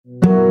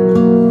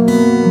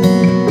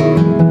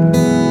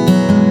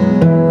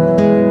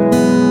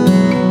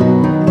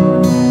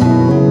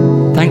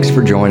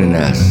joining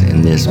us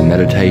in this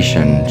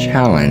meditation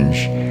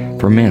challenge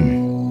for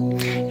men.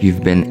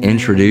 You've been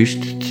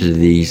introduced to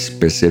these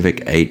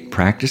specific 8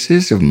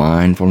 practices of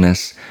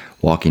mindfulness,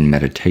 walking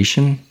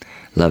meditation,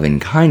 loving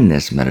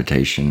kindness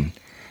meditation,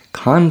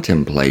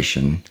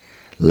 contemplation,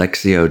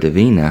 Lectio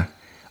Divina,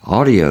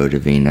 Audio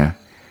Divina,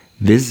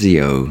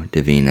 Visio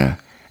Divina,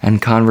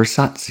 and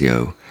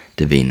Conversatio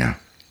Divina.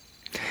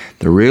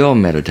 The real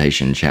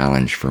meditation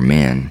challenge for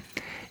men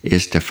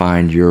is to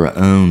find your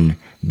own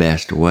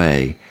best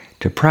way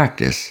to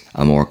practice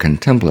a more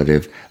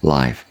contemplative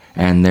life,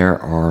 and there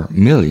are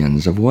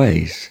millions of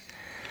ways.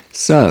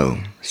 So,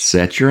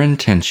 set your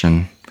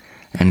intention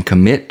and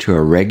commit to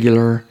a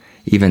regular,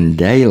 even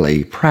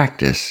daily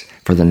practice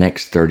for the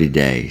next 30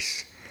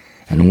 days.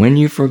 And when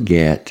you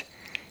forget,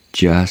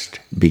 just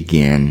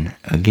begin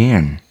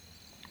again.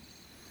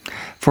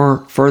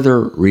 For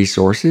further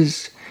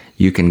resources,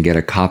 you can get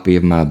a copy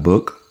of my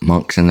book,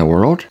 Monks in the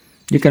World.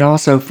 You can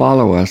also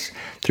follow us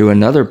through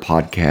another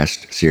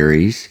podcast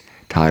series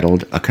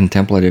titled A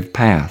Contemplative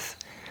Path,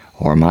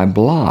 or my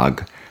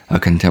blog, A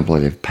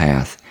Contemplative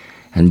Path,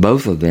 and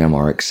both of them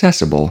are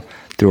accessible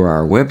through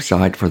our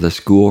website for the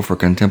School for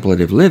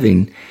Contemplative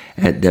Living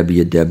at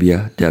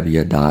www.thescl.net.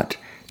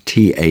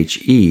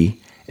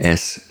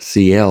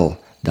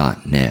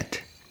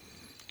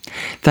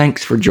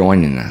 Thanks for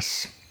joining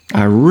us.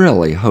 I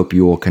really hope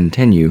you will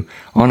continue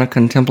on a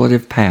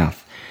contemplative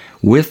path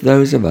with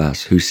those of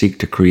us who seek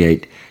to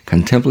create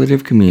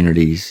contemplative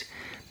communities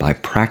by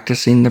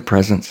practicing the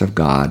presence of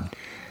God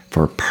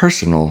for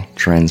personal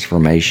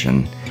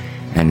transformation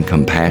and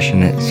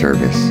compassionate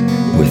service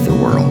with the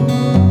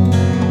world.